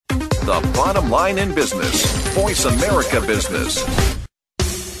the bottom line in business. Voice America Business.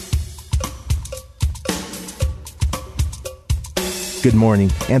 Good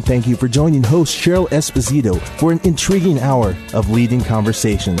morning, and thank you for joining host Cheryl Esposito for an intriguing hour of leading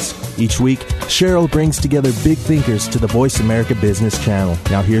conversations. Each week, Cheryl brings together big thinkers to the Voice America Business channel.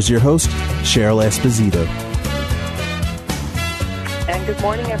 Now here's your host, Cheryl Esposito. And good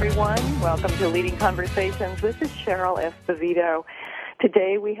morning, everyone. Welcome to Leading Conversations. This is Cheryl Esposito.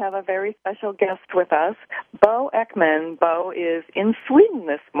 Today we have a very special guest with us, Bo Ekman. Bo is in Sweden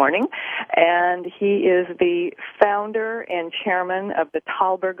this morning, and he is the founder and chairman of the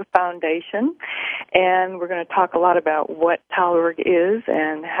Tällberg Foundation. And we're going to talk a lot about what Tällberg is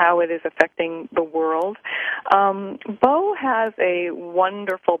and how it is affecting the world. Bo has a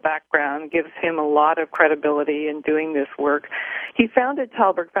wonderful background, gives him a lot of credibility in doing this work. He founded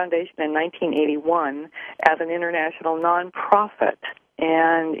Tällberg Foundation in 1981 as an international nonprofit.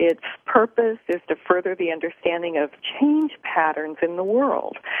 And its purpose is to further the understanding of change patterns in the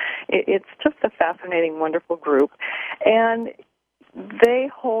world. It's just a fascinating, wonderful group. And they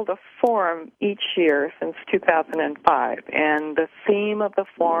hold a forum each year since 2005. And the theme of the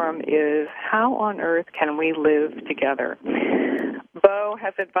forum is, how on earth can we live together? Bo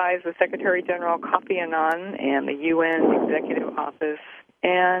has advised the Secretary General Kofi Annan and the UN Executive Office.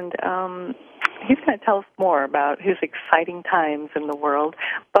 And he's going to tell us more about his exciting times in the world.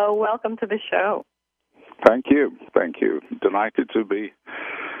 Bo, welcome to the show. Thank you. Thank you. Delighted to be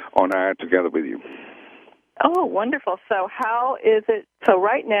on air together with you. Oh, wonderful. So how is it? So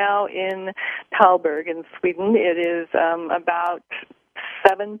right now in Tällberg in Sweden, it is about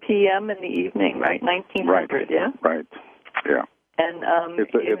 7 p.m. in the evening, right? 1900, right. Yeah? Right, yeah. And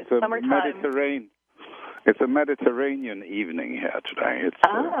it's a summertime. It's a Mediterranean evening here today. It's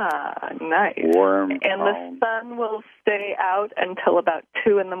nice. Warm. And the sun will stay out until about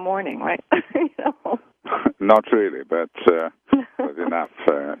 2 in the morning, right? Not really, but enough.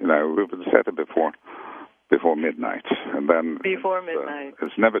 We would set it before midnight, and then before midnight.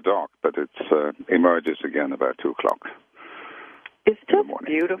 It's never dark, but it emerges again about 2 o'clock. It's just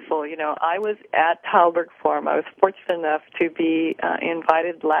beautiful. I was at Tällberg Forum. I was fortunate enough to be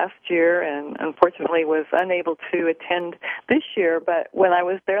invited last year and unfortunately was unable to attend this year. But when I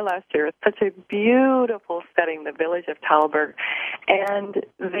was there last year, it's such a beautiful setting, the village of Tällberg. And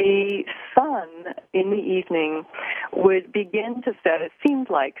the sun in the evening would begin to set, it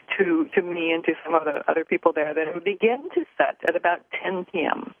seemed like to me and to some of the other people there, that it would begin to set at about 10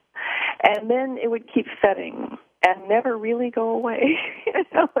 p.m. And then it would keep setting and never really go away.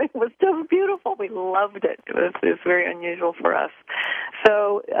 It was just beautiful. We loved it. It was very unusual for us.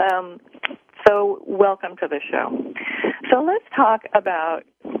 So welcome to the show. So let's talk about,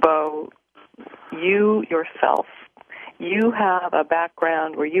 Bo, you yourself. You have a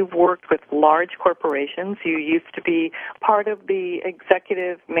background where you've worked with large corporations. You used to be part of the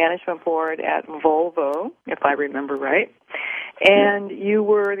executive management board at Volvo, if I remember right. And you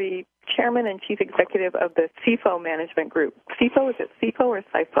were the chairman and chief executive of the CIFO management group. CIFO, is it CIFO or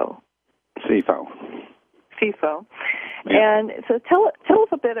CIFO? CIFO. CIFO. Yeah. And so tell us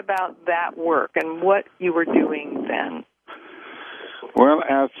a bit about that work and what you were doing then. Well,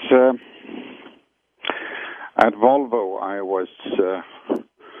 at Volvo, I was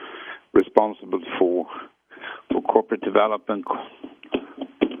responsible for corporate development,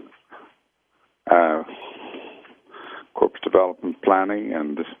 planning,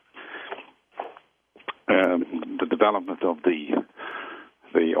 and the development of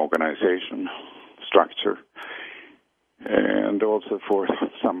the organization structure, and also for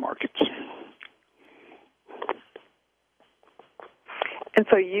some markets. And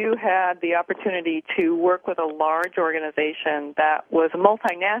so you had the opportunity to work with a large organization that was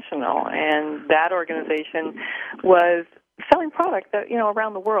multinational, and that organization was selling products that,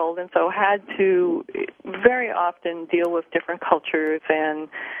 around the world, and so had to very often deal with different cultures, and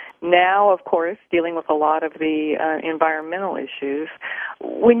now, of course, dealing with a lot of the environmental issues.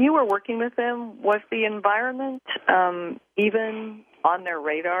 When you were working with them, was the environment even on their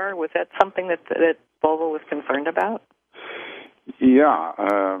radar? Was that something that Volvo was concerned about?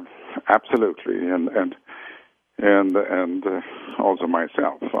 Yeah, absolutely, and also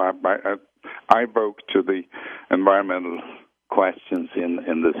myself. I broke to the environmental questions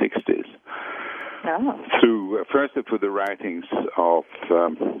in the 60s. Oh. Through the writings of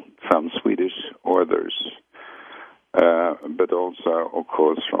some Swedish authors, but also, of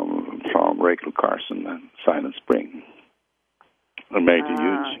course, from Rachel Carson and Silent Spring. It made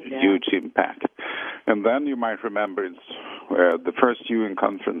a huge impact. And then you might remember the first UN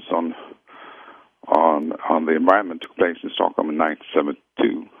conference on the environment took place in Stockholm in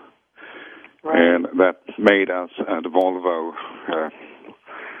 1972. And that made us at Volvo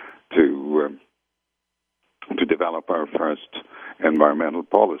to develop our first environmental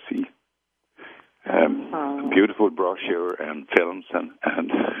policy. Beautiful brochure and films and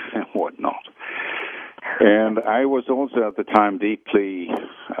whatnot. And I was also at the time deeply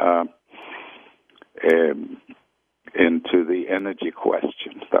into the energy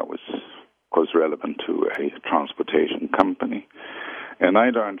questions. That was, of course, relevant to a transportation company. And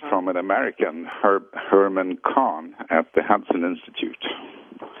I learned from an American, Herman Kahn, at the Hudson Institute,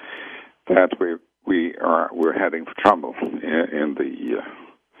 that we're heading for trouble in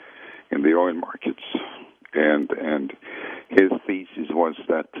the oil markets, and his thesis was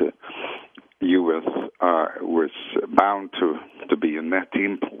that U.S. was bound to be a net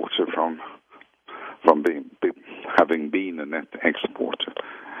importer from having been a net exporter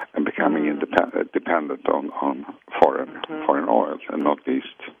and becoming dependent on foreign oil, and not least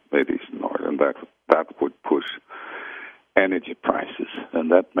Middle Eastern oil, and that would push energy prices,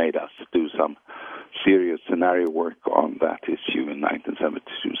 and that made us do some serious scenario work on that issue in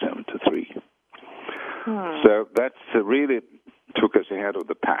 1972-73. So that's really took us ahead of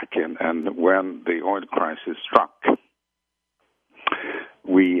the pack, and when the oil crisis struck,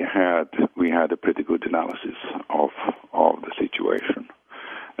 we had a pretty good analysis of the situation,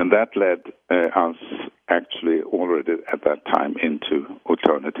 and that led us actually already at that time into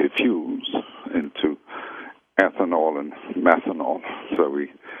alternative fuels, into ethanol and methanol. So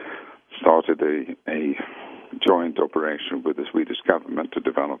we started a joint operation with the Swedish government to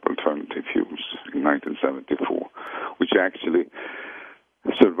develop alternative fuels in 1974, which actually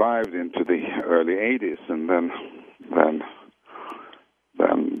survived into the early 80s, and then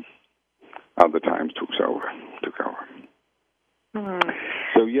other times took over.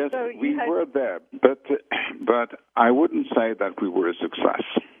 So yes, we were there, but I wouldn't say that we were a success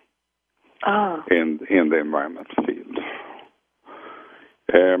in the environmental field.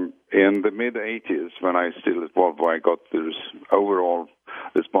 In the mid-'80s, when I still at Volvo, I got the overall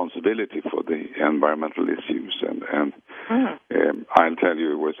responsibility for the environmental issues, and I'll tell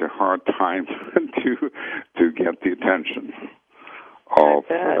you, it was a hard time to get the attention of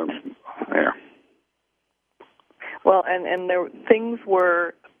Well, and things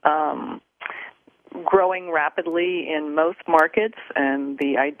were growing rapidly in most markets, and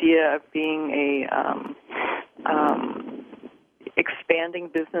the idea of being expanding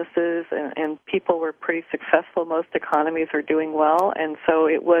businesses and people were pretty successful. Most economies are doing well, and so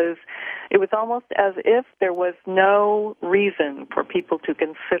it was almost as if there was no reason for people to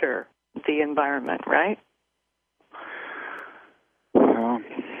consider the environment, right?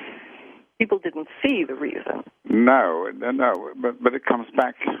 People didn't see the reason. No, but it comes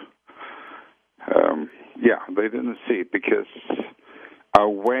back. They didn't see it because our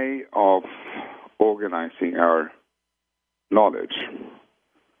way of organizing our knowledge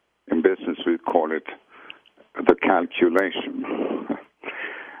in business, we call it the calculation,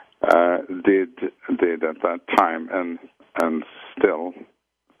 did at that time and still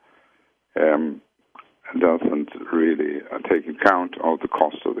doesn't really take account of the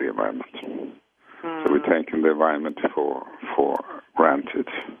cost of the environment. So we're taking the environment for granted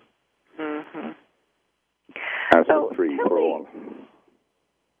as a free for all.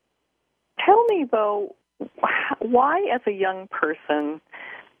 Tell me, Bo, why as a young person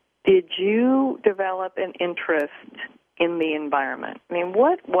did you develop an interest in the environment? I mean,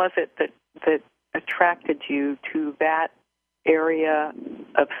 what was it that attracted you to that area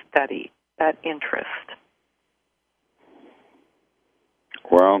of study, that interest?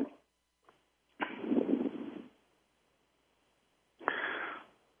 Well,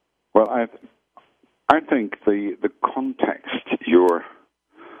 I think the context you're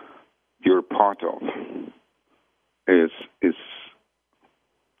part of is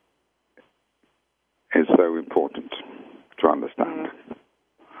so important to understand.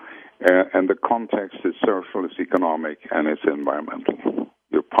 And the context is social, it's economic, and it's environmental.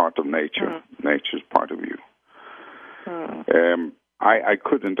 You're part of nature. Nature's part of you. I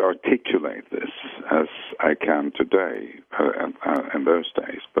couldn't articulate this as I can today in those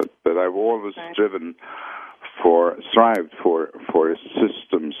days, but I've always strived for a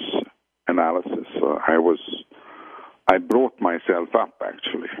systems analysis. So I brought myself up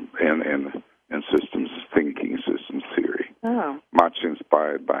actually in systems thinking, systems theory, much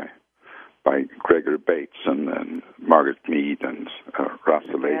inspired by Gregory Bates and Margaret Mead and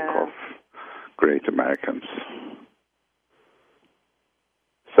Russell Lakoff, great Americans.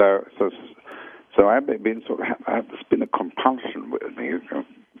 So I've been it's been a compulsion with me,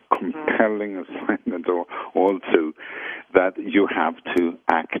 compelling assignment all through that you have to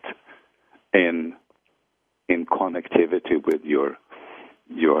act in happy with your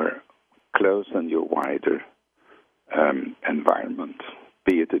close and your wider environment,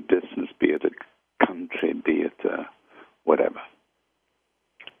 be it a business, be it a country, be it whatever.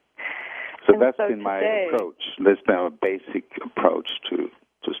 So that's been my approach. That's been a basic approach to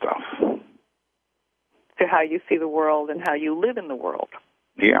stuff. To how you see the world and how you live in the world.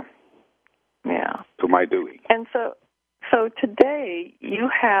 Yeah. Yeah. To my doing. And so today you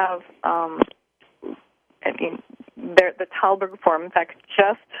have, the Tällberg Forum, in fact,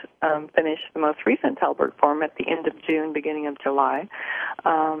 just finished the most recent Tällberg Forum at the end of June, beginning of July.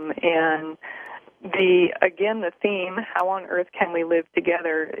 And the theme, how on earth can we live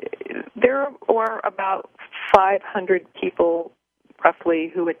together? There are about 500 people, roughly,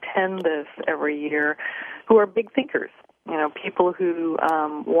 who attend this every year, who are big thinkers. People who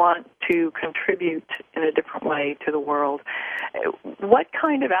want to contribute in a different way to the world. What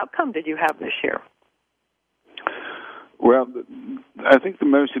kind of outcome did you have this year? Well, I think the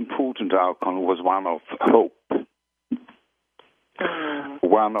most important outcome was one of hope.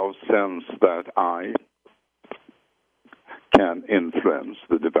 One of sense that I can influence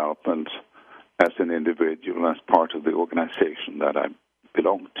the development as an individual, as part of the organization that I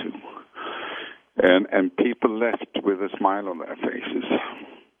belong to. And people left with a smile on their faces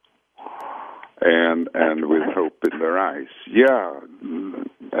and with hope in their eyes. Yeah,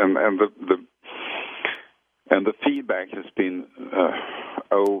 and the feedback has been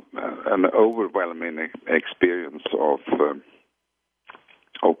an overwhelming experience of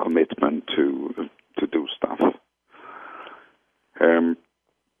commitment to do stuff. The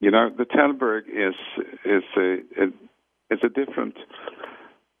Tällberg is a different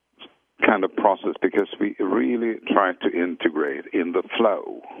kind of process because we really try to integrate in the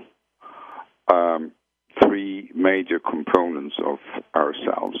flow three major components of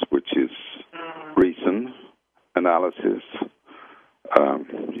ourselves, which is reason, analysis,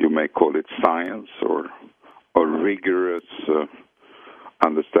 you may call it science, or rigorous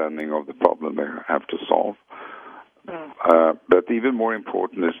understanding of the problem they have to solve. But even more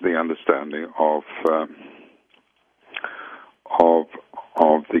important is the understanding of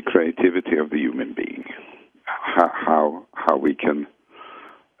the creativity of the human being, how we can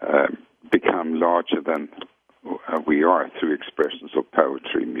become larger than we are through expressions of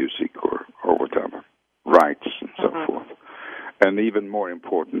poetry, music, or whatever, rights, and so forth. And even more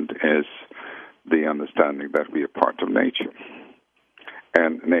important is the understanding that we are part of nature.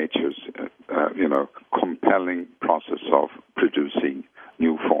 And nature's, compelling process of producing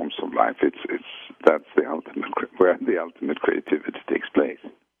new forms of life. That's the ultimate, where the ultimate creativity takes place.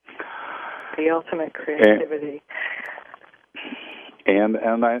 The ultimate creativity. And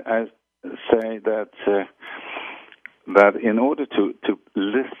I say that in order to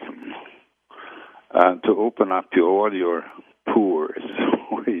listen, to open up all your pores,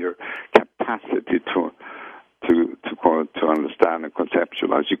 or your capacity to understand and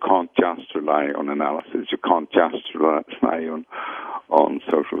conceptualize, you can't just rely on analysis. You can't just rely on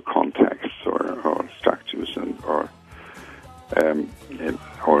social contexts or structures or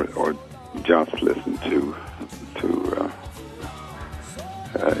just listen to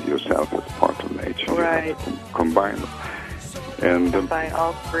yourself as part of nature. Right. You have to combine them. And combine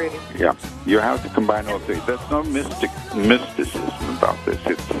all three. Yeah, you have to combine all three. There's no mysticism about this.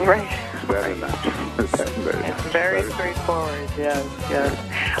 It's very natural. It's very straightforward, yes.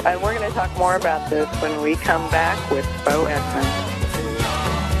 And we're going to talk more about this when we come back with Bo Ekman.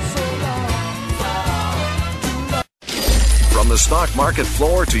 From the stock market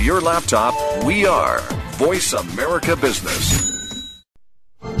floor to your laptop, we are Voice America Business.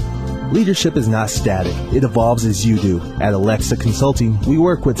 Leadership is not static. It evolves as you do. At Alexa Consulting, we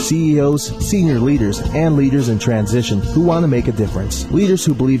work with CEOs, senior leaders, and leaders in transition who want to make a difference. Leaders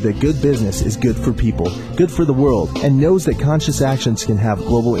who believe that good business is good for people, good for the world, and knows that conscious actions can have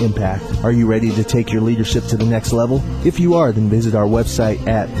global impact. Are you ready to take your leadership to the next level? If you are, then visit our website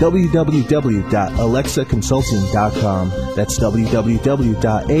at www.alexaconsulting.com. That's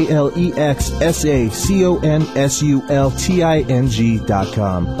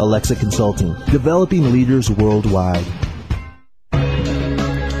www.alexaconsulting.com. Alexa Consulting, developing leaders worldwide.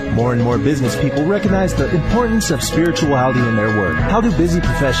 More and more business people recognize the importance of spirituality in their work. How do busy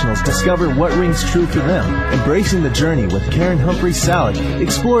professionals discover what rings true for them? Embracing the Journey with Karen Humphrey-Salick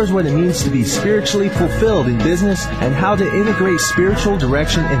explores what it means to be spiritually fulfilled in business and how to integrate spiritual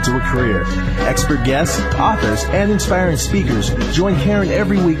direction into a career. Expert guests, authors, and inspiring speakers join Karen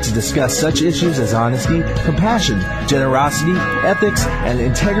every week to discuss such issues as honesty, compassion, generosity, ethics, and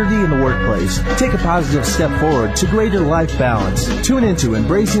integrity in the workplace. Take a positive step forward to greater life balance. Tune into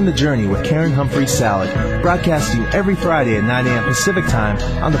Embracing Embracing the Journey with Karen Humphrey-Salad, broadcasting every Friday at 9 a.m. Pacific Time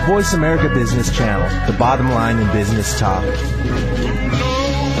on the Voice America Business Channel, the bottom line in business talk.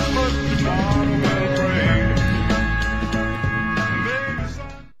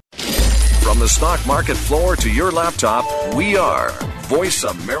 From the stock market floor to your laptop, we are Voice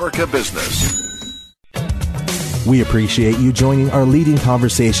America Business. We appreciate you joining our leading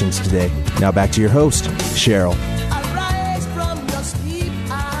conversations today. Now back to your host, Cheryl.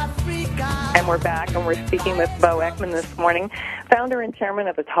 And we're back, and we're speaking with Bo Ekman this morning, founder and chairman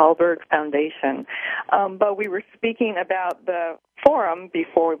of the Tällberg Foundation. Bo, we were speaking about the forum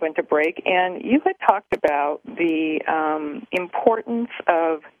before we went to break, and you had talked about the importance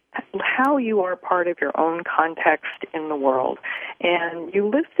of how you are part of your own context in the world. And you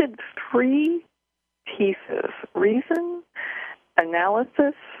listed 3 pieces: reason,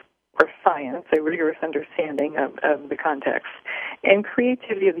 analysis, or science, a rigorous understanding of the context, and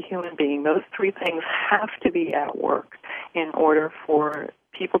creativity of the human being. Those 3 things have to be at work in order for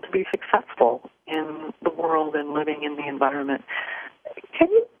people to be successful in the world and living in the environment. Can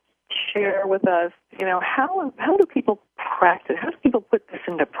you share with us, how do people practice? How do people put this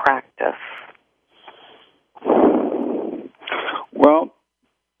into practice? Well,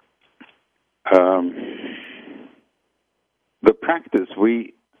 the practice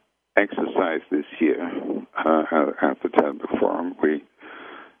we exercise this year at the Tällberg Forum,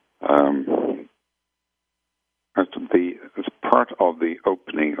 as part of the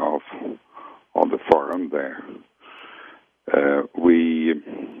opening of the forum there, we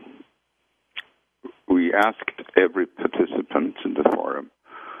asked every participant in the forum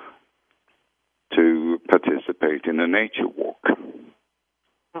to participate in a nature walk.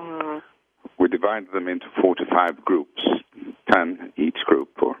 We divided them into 45 groups, 10 each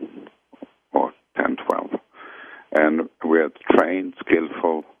group, or 10, 12. And we had trained,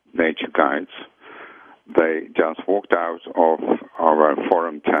 skillful nature guides. They just walked out of our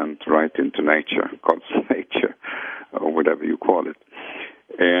forum tent right into nature, God's nature, or whatever you call it,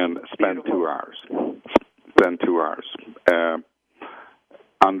 and spent 2 hours.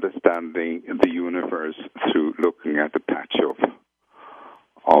 Understanding the universe through looking at a patch of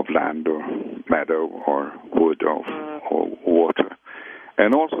land or meadow or wood or water,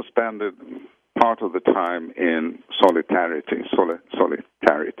 and also spend part of the time in solidarity,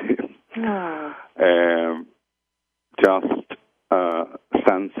 just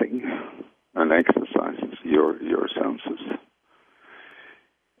sensing and exercises your senses.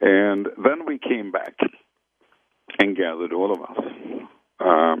 And then we came back and gathered all of us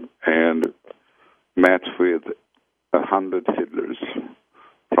and met with 100 fiddlers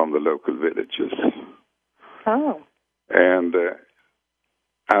from the local villages. Oh. And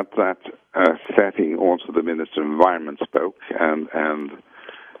at that setting, also the Minister of Environment spoke, and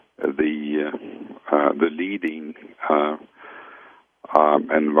the leading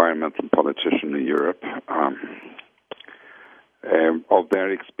environmental politician in Europe of their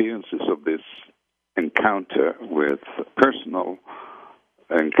experiences of this personal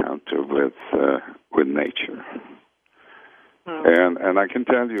encounter with nature. And I can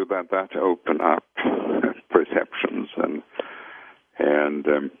tell you that opened up perceptions and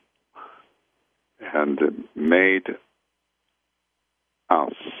made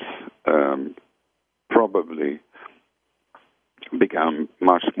us probably become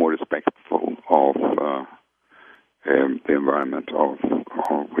much more respectful of the environment of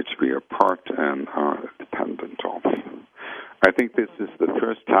which we are part and are dependent of. I think this is the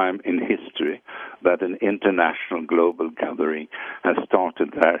first time in history that an international global gathering has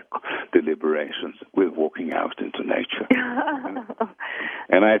started their deliberations with walking out into nature.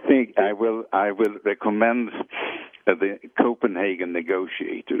 And I think I will recommend the Copenhagen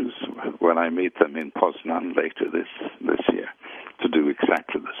negotiators, when I meet them in Poznan later this year, to do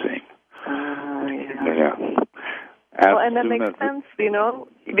exactly the same. Yeah. Well, and that makes sense,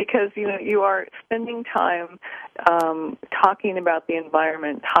 because, you are spending time talking about the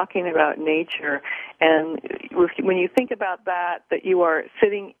environment, talking about nature, and when you think about that you are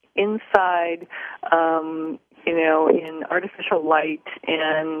sitting inside, in artificial light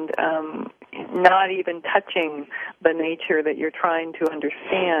and not even touching the nature that you're trying to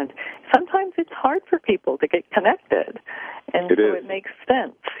understand, sometimes it's hard for people to get connected. And it makes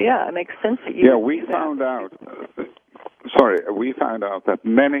sense. Yeah, it makes sense that you... Yeah, we found out that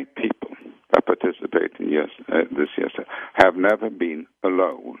many people that participate in this year have never been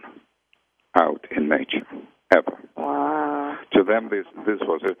alone out in nature, ever. Wow. To them, this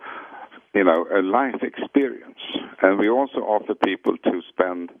was a life experience. And we also offer people to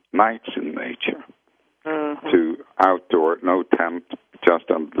spend nights in nature, to outdoor, no tent, just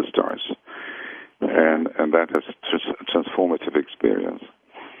under the stars, and that has a transformative experience.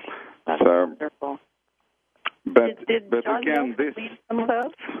 That's wonderful. But John again, Milton lead some of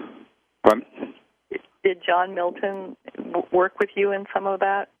those? Pardon? Did John Milton work with you in some of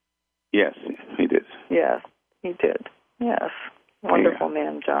that? Yes, he did. Yes, he did. Yes, wonderful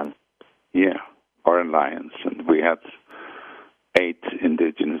man, John. Yeah, our alliance, and we had 8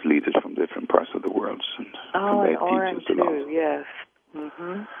 indigenous leaders from different parts of the world. And and Oren too. Yes.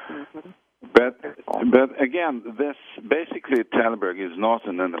 But again, this basically Tällberg is not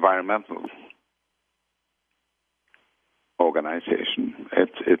an environmental organization.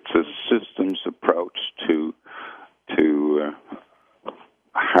 It's a systems approach to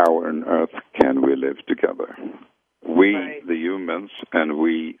how on earth can we live together. We, the humans, and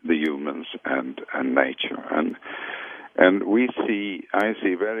we, the humans, and nature. And I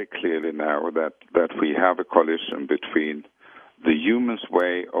see very clearly now that we have a collision between the human's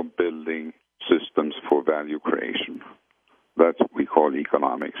way of building systems for value creation, that we call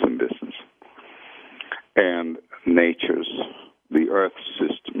economics and business, and nature's, the Earth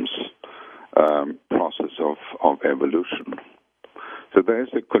system's process of evolution. So there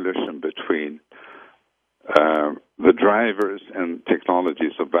is a collision between the drivers and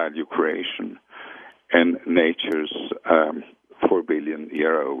technologies of value creation and nature's 4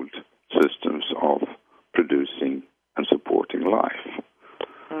 billion-year-old systems of producing and supporting life.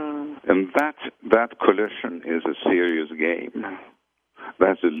 And that collision is a serious game.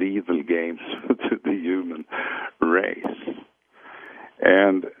 That's a lethal game to the human race.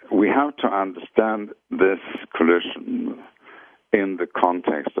 And we have to understand this collision in the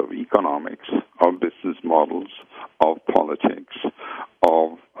context of economics, of business models, of politics,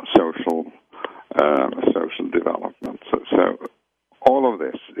 of social development. So all of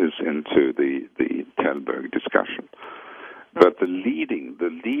this is into the Tällberg discussion. But the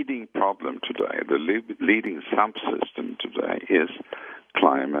leading problem today, the leading subsystem today is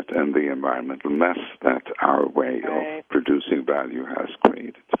climate and the environmental mess that our way of producing value has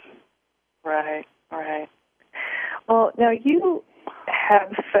created. Right. Well, now you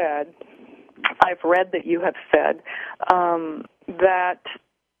have said, I've read that you have said that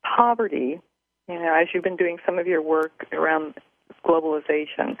poverty, as you've been doing some of your work around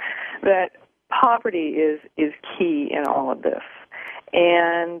globalization, that poverty is key in all of this,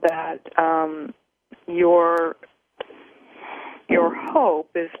 and that your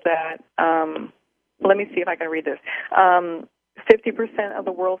hope is that, let me see if I can read this, 50% of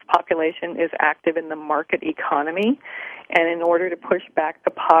the world's population is active in the market economy, and in order to push back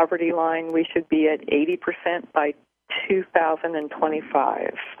the poverty line, we should be at 80% by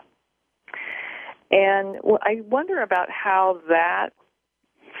 2025. And I wonder about how that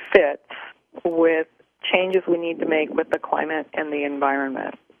fits with changes we need to make with the climate and the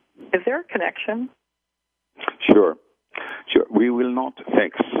environment. Is there a connection? Sure. We will not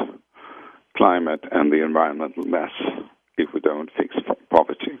fix climate and the environmental mess if we don't fix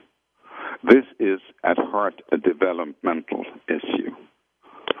poverty. This is at heart a developmental issue.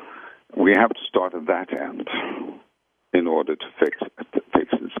 We have to start at that end in order to fix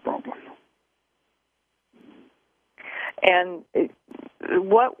this problem. And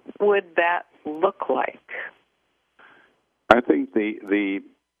what would that look like? I think the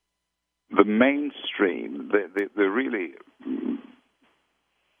mainstream, the really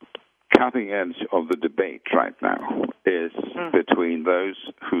cutting edge of the debate right now is between those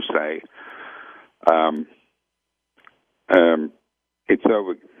who say it's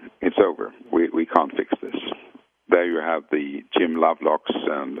over. We can't fix this. There you have the Jim Lovelocks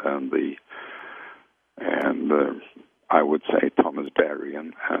and I would say Thomas Berry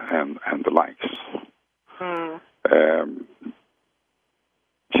and the likes.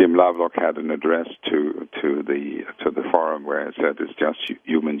 Jim Lovelock had an address to the forum where he said it's just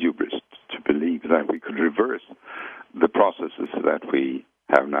human hubris to believe that we could reverse the processes that we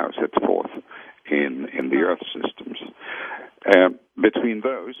have now set forth in the Earth systems. Between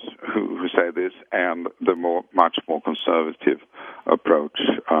those who say this and the much more conservative approach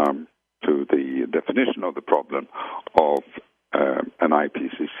to the definition of the problem of an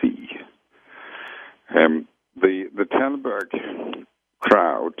IPCC, the Tällberg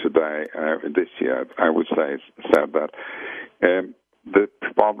crowd today, this year, I would say, said that the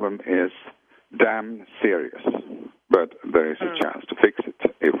problem is damn serious, but there is a chance to fix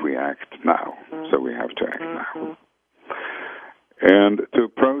it if we act now. So we have to act now. And to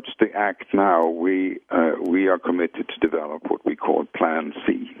approach the act now, we are committed to develop what we call Plan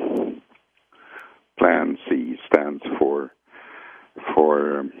C. Plan C stands for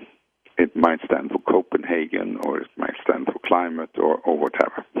it might stand for Copenhagen, or it might stand for climate, or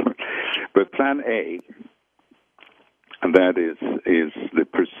whatever. But Plan A, and that is the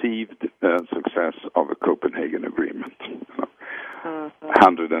perceived success of a Copenhagen Agreement.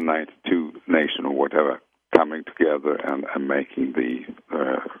 192 nations or whatever coming together and making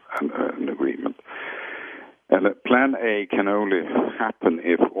an agreement. And Plan A can only happen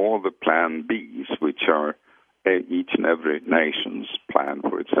if all the Plan Bs, which are each and every nation's plan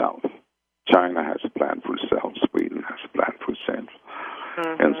for itself. China has a plan for itself. Sweden has a plan for itself,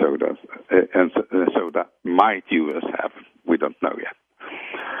 and so does. So that might U.S. have. We don't know yet.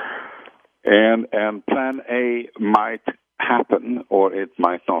 And Plan A might happen, or it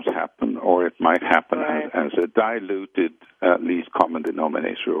might not happen, or it might happen as a diluted, least common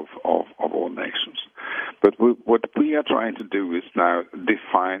denominator of all nations. But what we are trying to do is now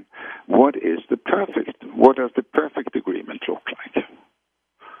define what does the perfect agreement look like?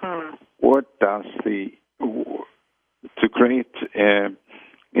 What does to create,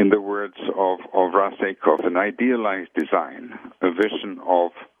 in the words of Rasekov, an idealized design, a vision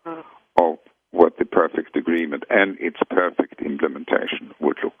of what the perfect agreement and its perfect implementation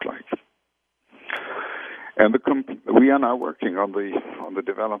would look like. And we are now working on the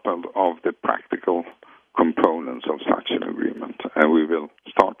development of the practical components of such an agreement, and we will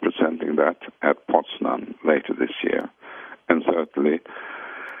start presenting that at Poznan later this year, and certainly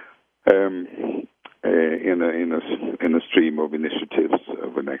in a stream of initiatives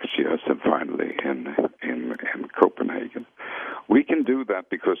over next year, and finally in Copenhagen. We can do that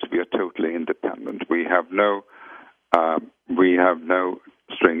because we are totally independent. We have no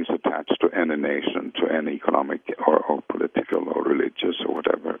strings attached to any nation, to any economic or political or religious or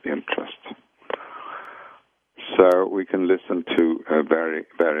whatever interest. So we can listen to very,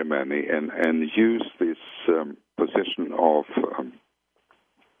 very many and use this position of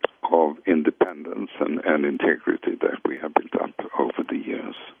independence and integrity that we have built up over the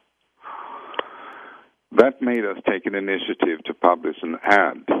years. That made us take an initiative to publish an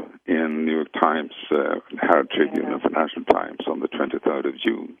ad in New York Times, Herald Tribune, and Financial Times on the 23rd of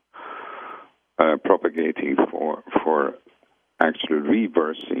June, propagating for actually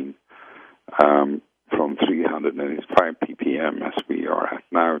reversing from 385 ppm, as we are at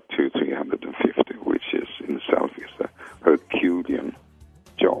now, to 350, which is in itself is a Herculean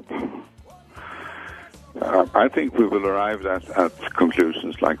job. I think we will arrive at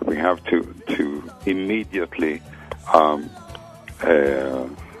conclusions like we have to immediately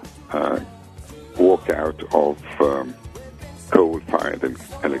walk out of coal-fired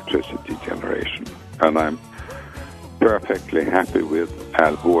electricity generation. And I'm perfectly happy with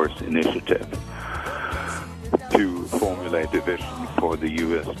Al Gore's initiative to formulate a vision for the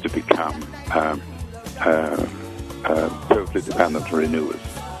U.S. to become totally dependent on renewals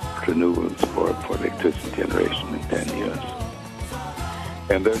for electricity generation in 10 years.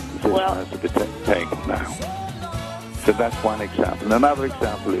 And the decision has to be taken now. So that's one example. Another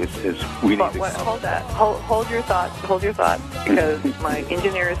example is we need to... Hold your thought, because my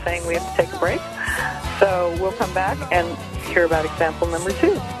engineer is saying we have to take a break. So we'll come back and hear about example number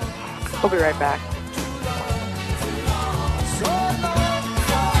 2. We'll be right back.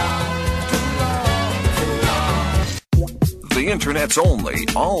 The Internet's only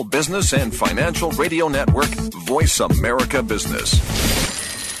all-business and financial radio network, Voice America Business.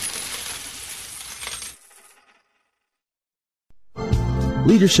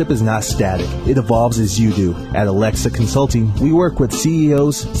 Leadership is not static. It evolves as you do. At Alexa Consulting, we work with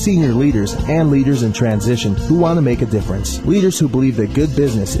CEOs, senior leaders, and leaders in transition who want to make a difference. Leaders who believe that good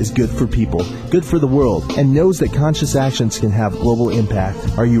business is good for people, good for the world, and knows that conscious actions can have global impact.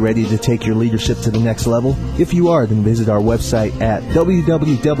 Are you ready to take your leadership to the next level? If you are, then visit our website at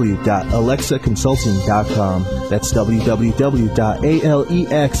www.alexaconsulting.com. That's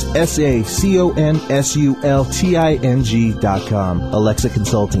www.alexaconsulting.com. Alexa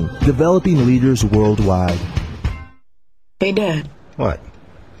Consulting, developing leaders worldwide. Hey, Dad. What?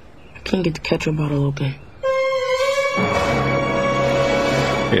 I can't get the ketchup bottle open.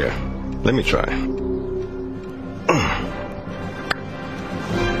 Here, let me try.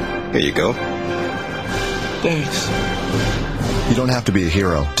 Here you go. Thanks. You don't have to be a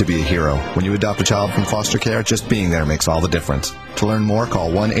hero to be a hero. When you adopt a child from foster care, just being there makes all the difference. To learn more,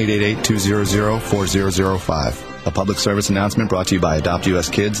 call 1-888-200-4005. A public service announcement brought to you by Adopt U.S.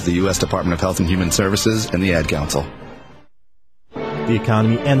 Kids, the U.S. Department of Health and Human Services, and the Ad Council. The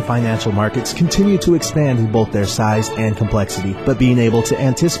economy and financial markets continue to expand in both their size and complexity, but being able to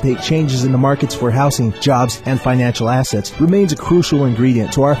anticipate changes in the markets for housing, jobs, and financial assets remains a crucial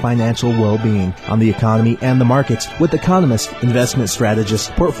ingredient to our financial well-being. On The Economy and the Markets, with economist, investment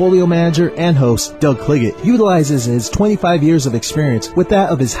strategist, portfolio manager, and host Doug Cliggott utilizes his 25 years of experience with that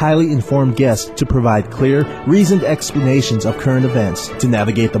of his highly informed guests to provide clear, reasoned explanations of current events. To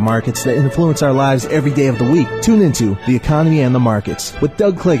navigate the markets that influence our lives every day of the week, tune into The Economy and the Markets with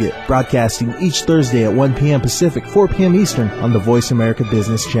Doug Cliggott, broadcasting each Thursday at 1 p.m. Pacific, 4 p.m. Eastern on the Voice America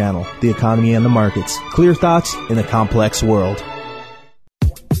Business Channel. The Economy and the Markets. Clear thoughts in a complex world.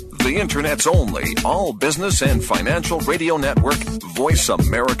 The Internet's only all-business and financial radio network, Voice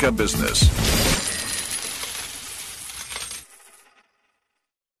America Business.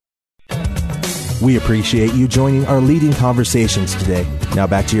 We appreciate you joining our leading conversations today. Now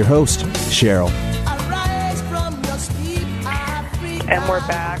back to your host, Cheryl. And we're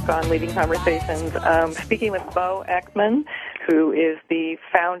back on Leading Conversations, speaking with Bo Ekman, who is the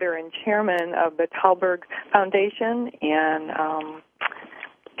founder and chairman of the Tällberg Foundation and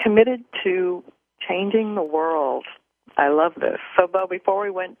committed to changing the world. I love this. So, Bo, before we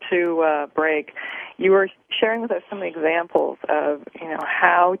went to break, you were sharing with us some examples of,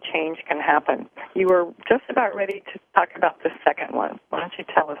 how change can happen. You were just about ready to talk about the second one. Why don't you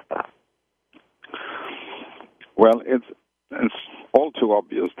tell us that? Well, it's all too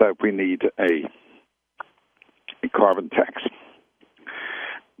obvious that we need a carbon tax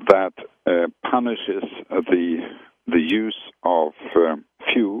that punishes the use of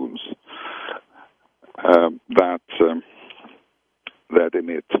fuels that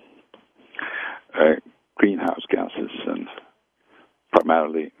emit greenhouse gases and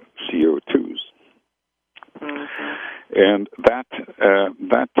primarily CO2s. Mm-hmm. And that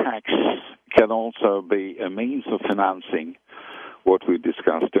tax can also be a means of financing what we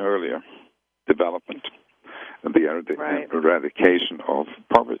discussed earlier, development and the eradication of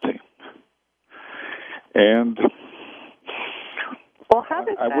poverty. And well, how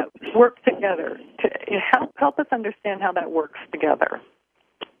does that work together? Help us understand how that works together.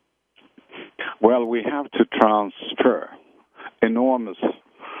 Well, we have to transfer enormous...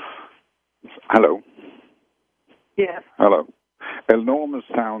 Hello? Yes. Hello. Enormous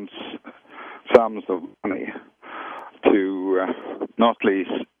sums of money to, not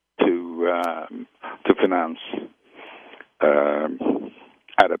least to finance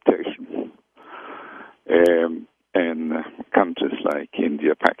adaptation in countries like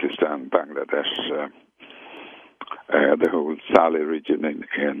India, Pakistan, Bangladesh, the whole Sahel region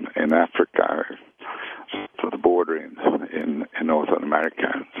in Africa, to the border in Northern America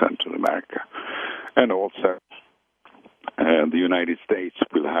and Central America, and also the United States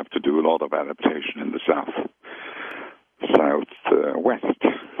will have to do a lot of adaptation in the southwest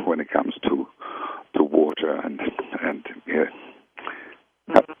when it comes to water and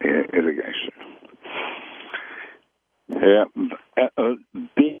irrigation. A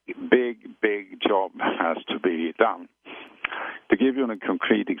big job has to be done. To give you a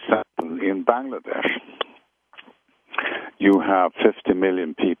concrete example, in Bangladesh, you have 50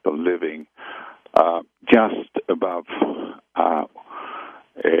 million people living just above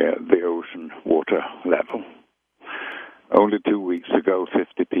the ocean water level. Only 2 weeks ago,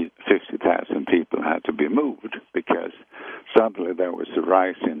 50,000 people had to be moved because suddenly there was a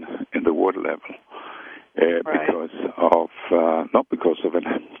rise in the water level. Because of not because of a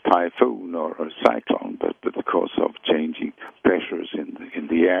typhoon or a cyclone, but because of changing pressures in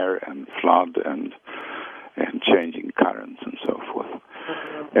the air and flood and changing currents and so forth.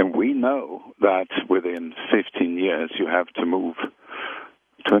 Mm-hmm. And we know that within 15 years you have to move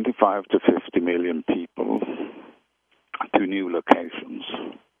 25 to 50 million people to new locations.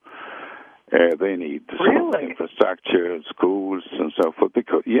 They need infrastructure, schools, and so forth.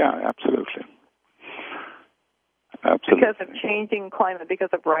 Absolutely. Because of changing climate,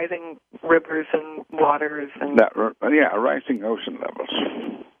 because of rising rivers and waters, and rising ocean levels,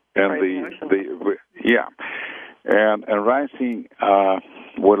 and and rising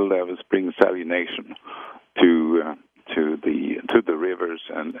water levels bring salination to the rivers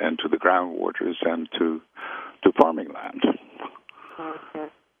and to the groundwaters and to farming land. Mm-hmm.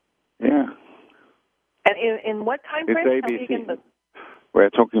 Yeah. And in what time frame? We're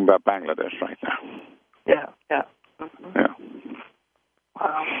talking about Bangladesh right now. Yeah. Mm-hmm. Yeah.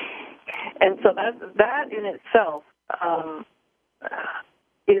 Wow. And so that in itself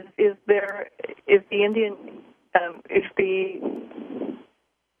is the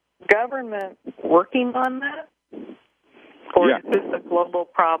government working on that, or is this a global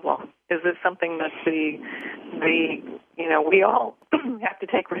problem? Is this something that we all have to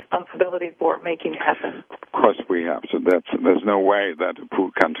take responsibility for making happen. Of course we have. So there's no way that a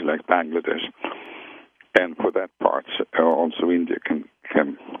poor country like Bangladesh, and for that part, also India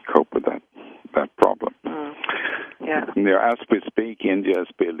can cope with that problem. Yeah. As we speak, India is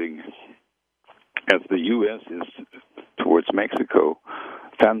building, as the U.S. is towards Mexico,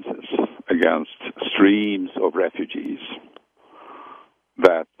 fences against streams of refugees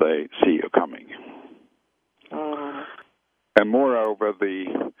that they see are coming. And moreover,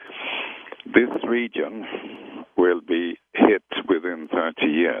 this region will be hit within 30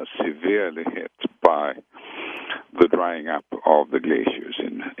 years, severely hit by the drying up of the glaciers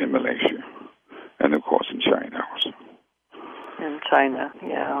in Malaysia, and of course in China also. In China,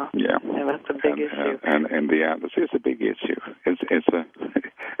 yeah. Yeah. And that's a big issue. And in the Andes, it's a big issue.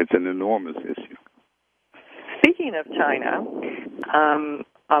 It's an enormous issue. Speaking of China,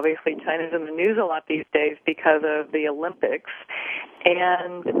 obviously China's in the news a lot these days because of the Olympics,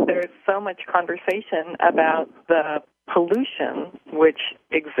 and there's so much conversation about the pollution which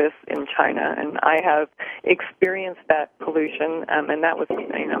exists in China, and I have experienced that pollution, and that was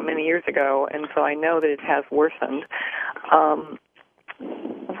many years ago, and so I know that it has worsened.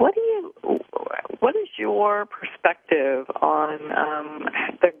 What is your perspective on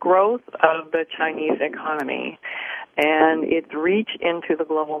the growth of the Chinese economy and its reach into the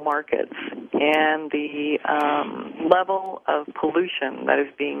global markets and the level of pollution that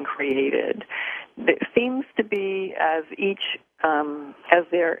is being created? It seems to be as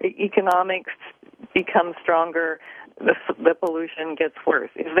their economics become stronger, the pollution gets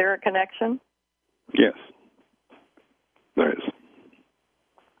worse. Is there a connection? Yes, there is.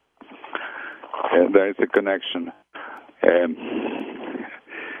 There is a connection,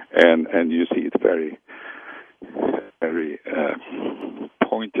 and you see it very, very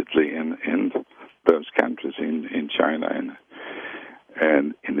pointedly in those countries in China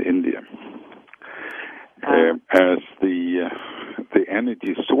and in India, as the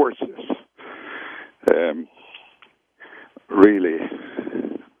energy sources really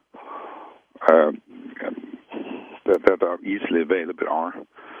that are easily available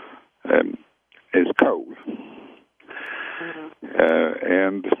is coal,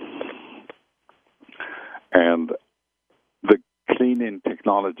 and the cleaning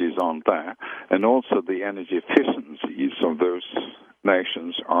technologies on there, and also the energy efficiencies of those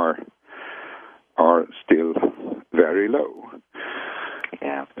nations are still very low.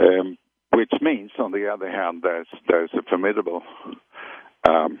 Yeah. Which means, on the other hand, there's a formidable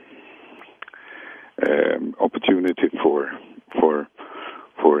opportunity for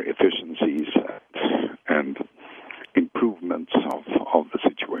efficiencies and improvements of the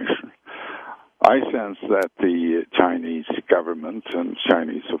situation. I sense that the Chinese government and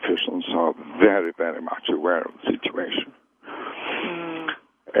Chinese officials are very, very much aware of the situation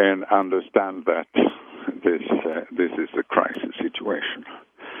and understand that this is a crisis situation.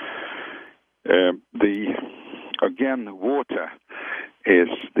 Water is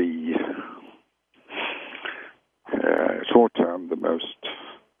the short term the most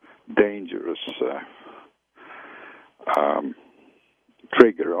dangerous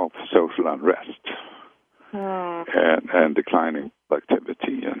trigger of social unrest and declining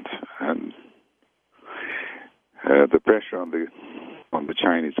productivity and the pressure on the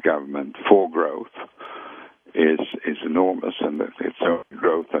Chinese government for growth is enormous, and it's only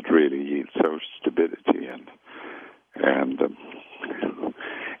growth that really yields social stability and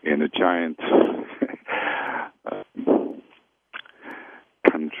in a giant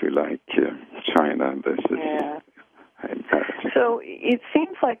country like China, this is imperative. So it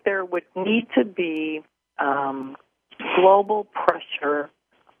seems like there would need to be global pressure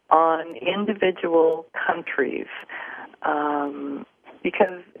on individual countries,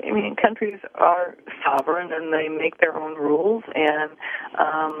 because countries are sovereign and they make their own rules, and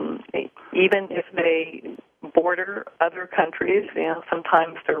even if they border other countries,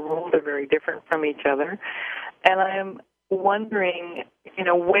 sometimes their rules are very different from each other. And I am wondering,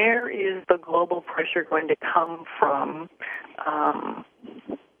 where is the global pressure going to come from?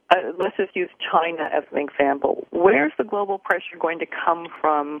 Let's just use China as an example. Where's the global pressure going to come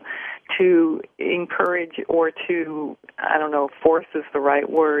from to encourage or to, I don't know if force is the right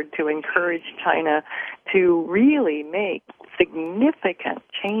word, to encourage China to really make significant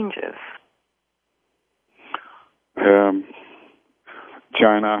changes?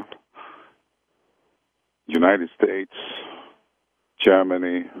 China, United States,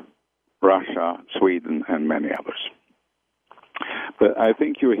 Germany, Russia, Sweden, and many others. But I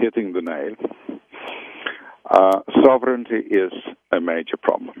think you're hitting the nail. Sovereignty is a major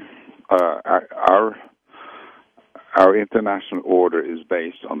problem. our international order is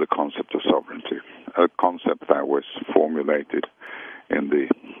based on the concept of sovereignty, a concept that was formulated in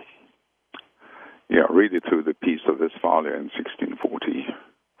really through the Peace of Westphalia in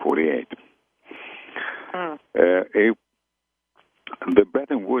 1648. The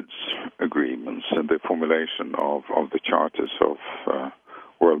Bretton Woods agreements and the formulation of the charters of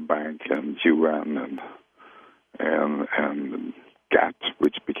World Bank and UN and GATT,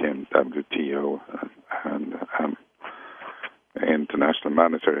 which became WTO and International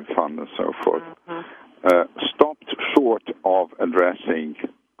Monetary Fund and so forth, stopped short of addressing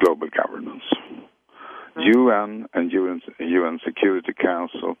global governance. UN and UN Security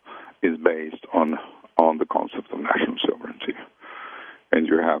Council is based on the concept of national sovereignty, and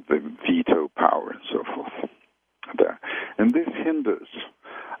you have the veto power and so forth there. And this hinders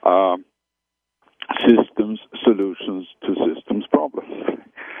solutions to systems problems.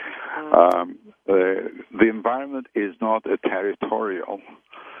 The environment is not a territorially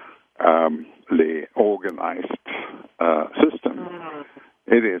organized system.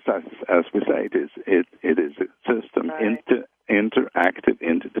 It is, as we say, it is a system, interactive,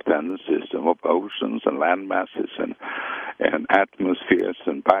 interdependent system of oceans and land masses and atmospheres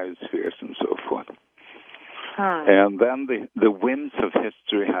and biospheres and so forth. And then the winds of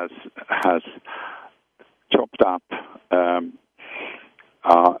history has chopped up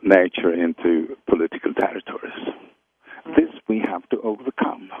nature into political territories. This we have to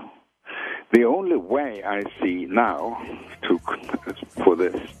overcome. The only way I see now for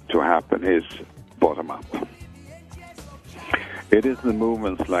this to happen is bottom-up. It is the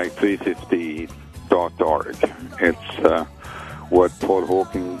movements like 350.org. It's what Paul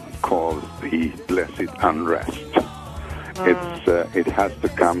Hawking calls the blessed unrest. It has to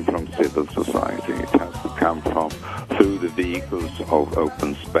come from civil society. It has to come through the vehicles of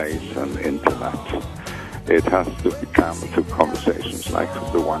open space and internet. It has to come through conversations like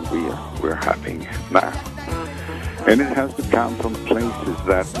the one we're having now. And it has to come from places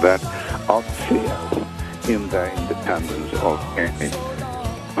that are fierce in their independence of any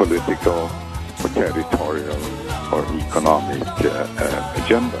political or territorial or economic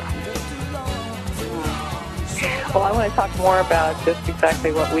agenda. Well, I want to talk more about just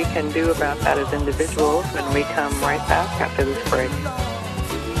exactly what we can do about that as individuals when we come right back after this break.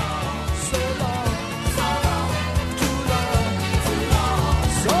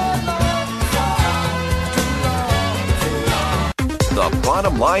 The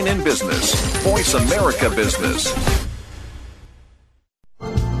bottom line in business. Voice America Business.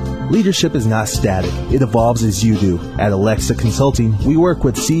 Leadership is not static. It evolves as you do. At Alexa Consulting, we work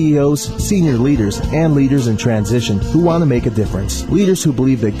with CEOs, senior leaders, and leaders in transition who want to make a difference. Leaders who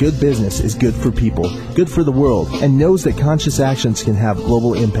believe that good business is good for people, good for the world, and knows that conscious actions can have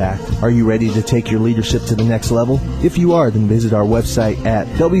global impact. Are you ready to take your leadership to the next level? If you are, then visit our website at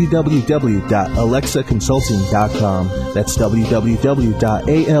www.alexaconsulting.com. That's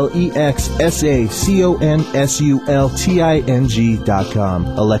www.alexaconsulting.com.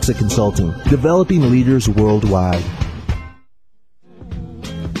 Alexa Consulting, developing leaders worldwide.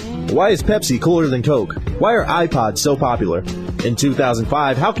 Why is Pepsi cooler than Coke? Why are iPods so popular? In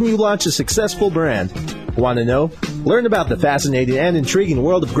 2005, how can you launch a successful brand? Want to know? Learn about the fascinating and intriguing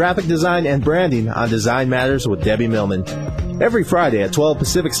world of graphic design and branding on Design Matters with Debbie Millman. Every Friday at 12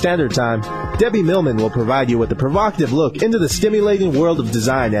 Pacific Standard Time, Debbie Millman will provide you with a provocative look into the stimulating world of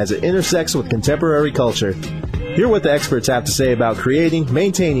design as it intersects with contemporary culture. Hear what the experts have to say about creating,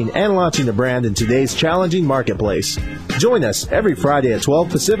 maintaining, and launching a brand in today's challenging marketplace. Join us every Friday at 12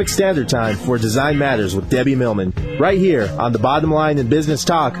 Pacific Standard Time for Design Matters with Debbie Millman, right here on the Bottom Line in Business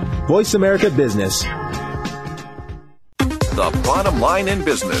Talk, Voice America Business. The bottom line in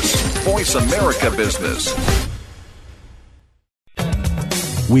business. Voice America Business.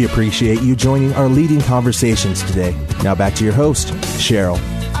 We appreciate you joining our leading conversations today. Now back to your host, Cheryl.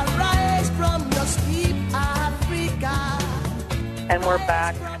 And we're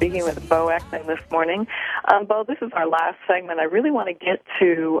back speaking with Bo Ekman this morning. Bo, this is our last segment. I really want to get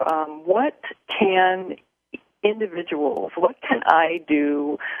to what can individuals, what can I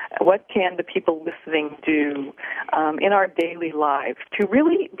do, what can the people listening do in our daily lives to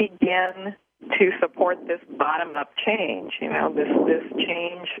really begin to support this bottom-up change, this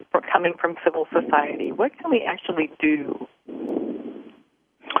change coming from civil society. What can we actually do?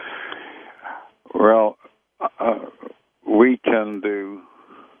 Well, we can do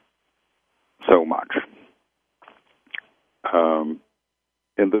so much.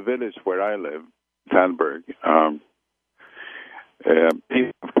 In the village where I live, Tällberg,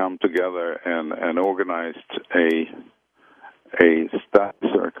 people have come together and organized a study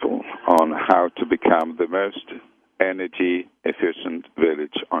circle on how to become the most energy-efficient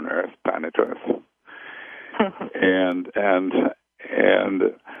village on Earth, planet Earth. and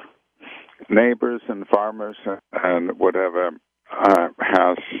neighbors and farmers and whatever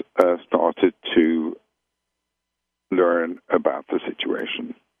has started to learn about the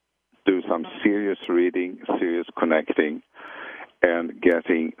situation, do some serious reading, serious connecting, and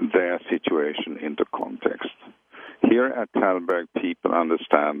getting their situation into context. Here at Tällberg, people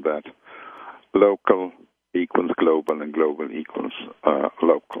understand that local equals global and global equals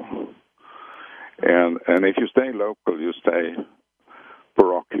local. And if you stay local, you stay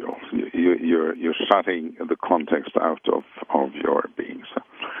parochial. You're shutting the context out of your being.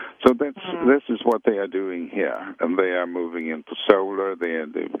 So this is what they are doing here, and they are moving into solar. They are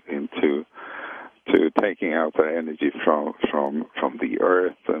into taking out the energy from the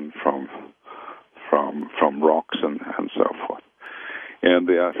earth and from rocks and so forth. And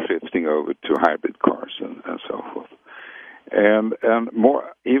they are shifting over to hybrid cars and so forth. And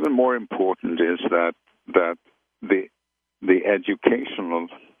even more important is that the educational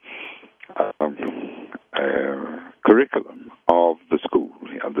curriculum of the school,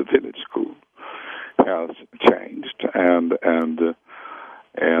 the village school, has changed, and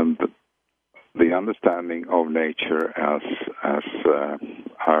the understanding of nature as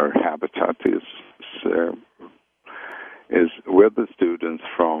our habitat is with the students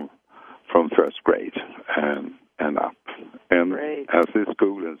from first grade and up. And Great. As this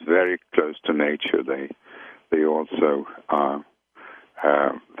school is very close to nature, they also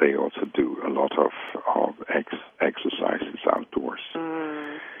do a lot of exercises outdoors.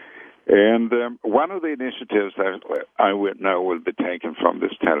 And one of the initiatives that I would know will be taken from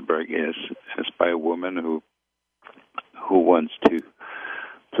this Tällberg is by a woman who wants to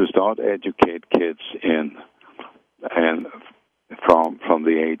start educate kids from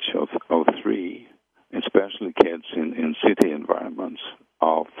the age of 3, especially kids in city environments,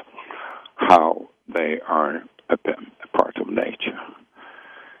 of how they are a part of nature.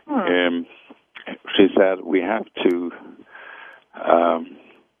 She said we have to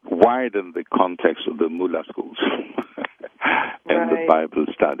widen the context of the mullah schools and the Bible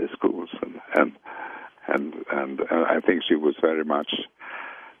study schools, and I think she was very much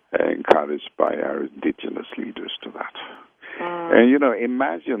encouraged by our indigenous leaders to that. And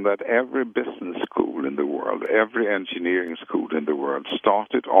imagine that every business school in the world, every engineering school in the world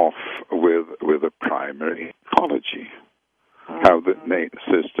started off with a primary ecology, how the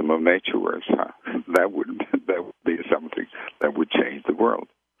system of nature works. That would be something that would change the world.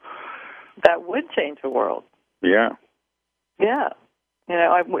 That would change the world. Yeah. Yeah.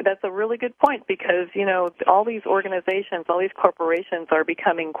 That's a really good point because, all these organizations, all these corporations are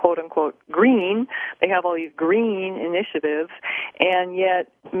becoming, quote, unquote, green. They have all these green initiatives, and yet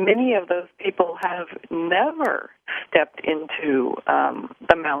many of those people have never stepped into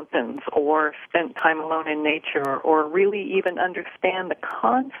the mountains or spent time alone in nature or really even understand the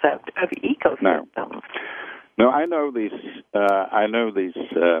concept of ecosystems. No, I know this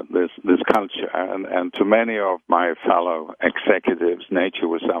culture, and to many of my fellow executives, nature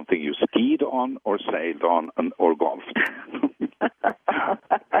was something you skied on or sailed on or golfed.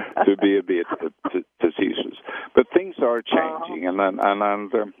 To be a bit facetious, but things are changing, and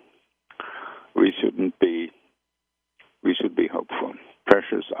we should be hopeful.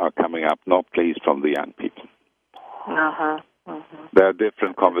 Pressures are coming up, not least from the young people. There are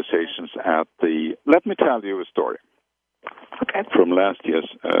different conversations at the... Let me tell you a story. Okay. From last year's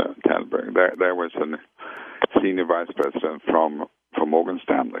Tällberg. There was a senior vice president from Morgan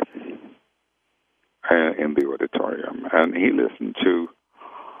Stanley in the auditorium, and he listened to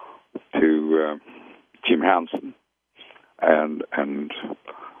Jim Hansen and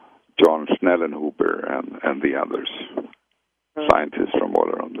John Schnellenhuber and the others, scientists from all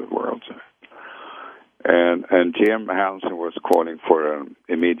around the world. And Jim Hansen was calling for an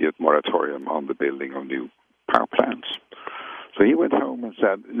immediate moratorium on the building of new power plants. So he went home and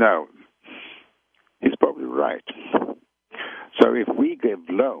said, no, he's probably right. So if we give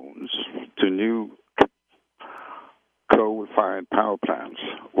loans to new coal-fired power plants,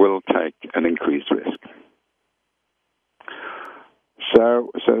 we'll take an increased risk. So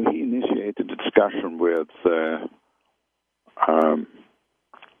he initiated a discussion with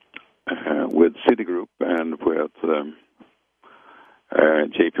Citigroup and with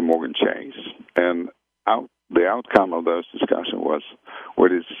J.P. Morgan Chase, and the outcome of those discussions was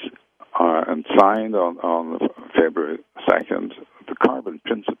what is and signed on February 2nd, the carbon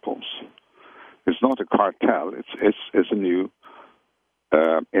principles. It's not a cartel; it's a new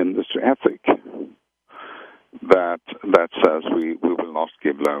industry ethic that says we will not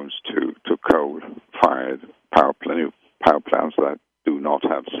give loans to coal-fired new power plants that do not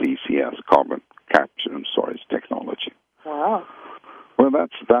have CCS, carbon capture and storage technology. Wow. Well,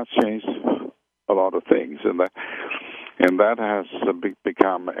 that's changed a lot of things, and that has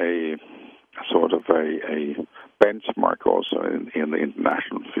become a sort of a benchmark also in the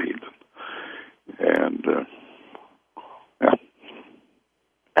international field. And yeah,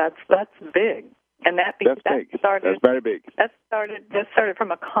 that's big, and that's big. That's very big. That started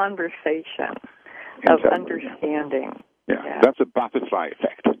from a conversation of understanding. Yeah, that's a butterfly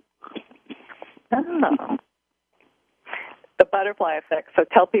effect. Oh. The butterfly effect. So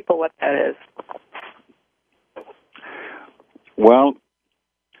tell people what that is. Well,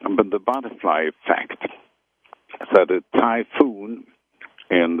 but the butterfly effect is that a typhoon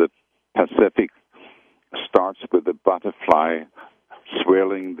in the Pacific starts with a butterfly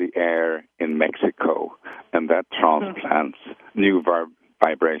swirling the air in Mexico, and that transplants new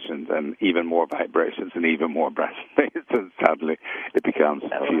vibrations and even more vibrations and even more vibrations, and suddenly it becomes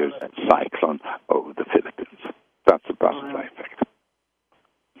a fierce cyclone over the Philippines. That's the butterfly effect.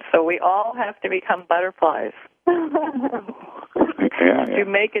 So we all have to become butterflies. To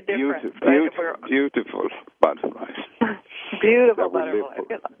make a difference. Beautiful butterflies. Beautiful butterflies.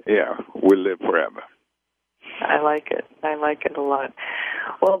 We'll live forever. I like it. I like it a lot.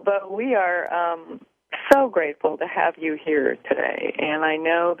 Well, Bo, we are so grateful to have you here today, and I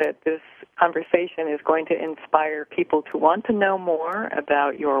know that this conversation is going to inspire people to want to know more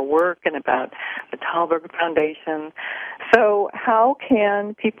about your work and about the Tällberg Foundation. So how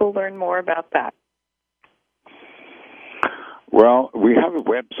can people learn more about that? Well, we have a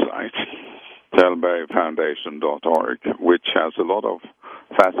website, tällbergfoundation.org, which has a lot of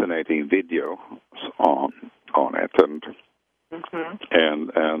fascinating videos on it,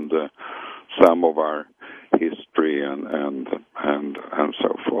 and some of our history and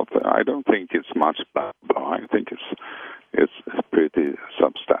so forth. I don't think it's much blah blah. I think it's pretty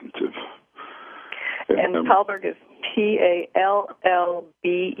substantive. And Tällberg is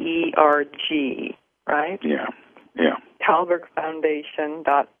TALLBERG, right? Yeah.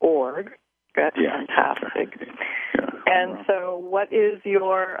 TällbergFoundation.org. That's fantastic. And so what is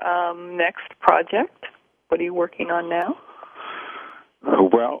your next project? What are you working on now?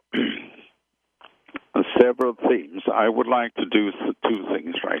 Well, several themes. I would like to do two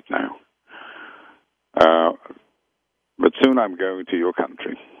things right now. But soon I'm going to your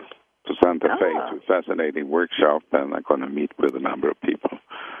country, to Santa Fe, to a fascinating workshop, and I'm going to meet with a number of people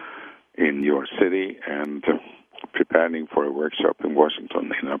in your city and preparing for a workshop in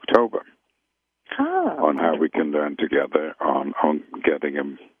Washington in October on how we can learn together on getting a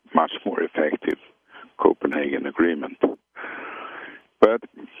much more effective Copenhagen agreement. But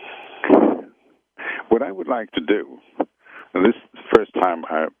what I would like to do, and this is the first time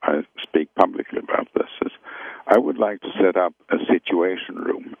I speak publicly about this, is I would like to set up a situation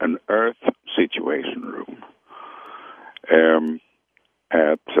room, an Earth situation room,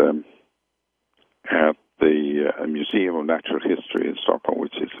 at the Museum of Natural History in Stockholm,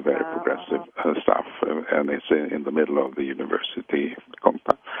 which is very progressive stuff, and it's in the middle of the university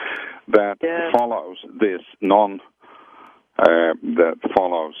compound. That follows this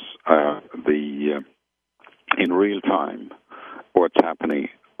in real time what's happening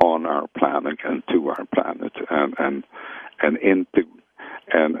on our planet and to our planet, and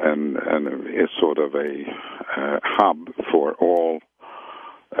is sort of a hub for all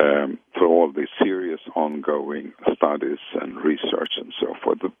the serious ongoing studies and research and so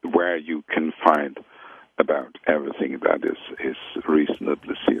forth, where you can find about everything that is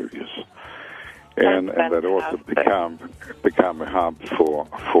reasonably serious. And that also become a hub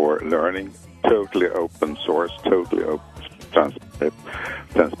for learning, totally open source, totally open,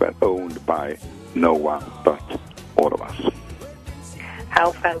 transparent, owned by no one but all of us.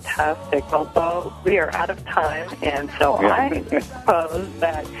 How fantastic. Well, Bo, we are out of time, and so I propose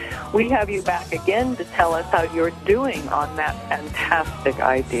that we have you back again to tell us how you're doing on that fantastic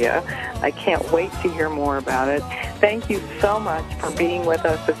idea. I can't wait to hear more about it. Thank you so much for being with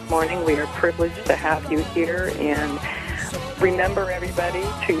us this morning. We are privileged to have you here, and remember, everybody,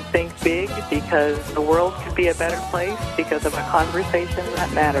 to think big, because the world could be a better place because of a conversation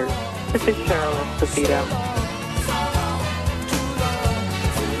that matters. This is Cheryl Esposito.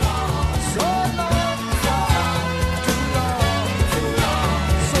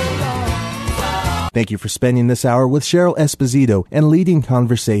 Thank you for spending this hour with Cheryl Esposito and Leading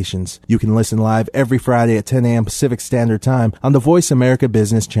Conversations. You can listen live every Friday at 10 a.m. Pacific Standard Time on the Voice America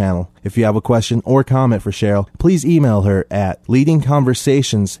Business Channel. If you have a question or comment for Cheryl, please email her at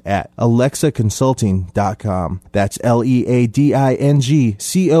leadingconversations@alexaconsulting.com. That's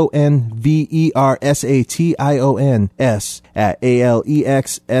LEADINGCONVERSATIONS at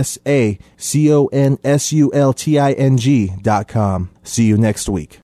ALEXSACONSULTING.com. See you next week.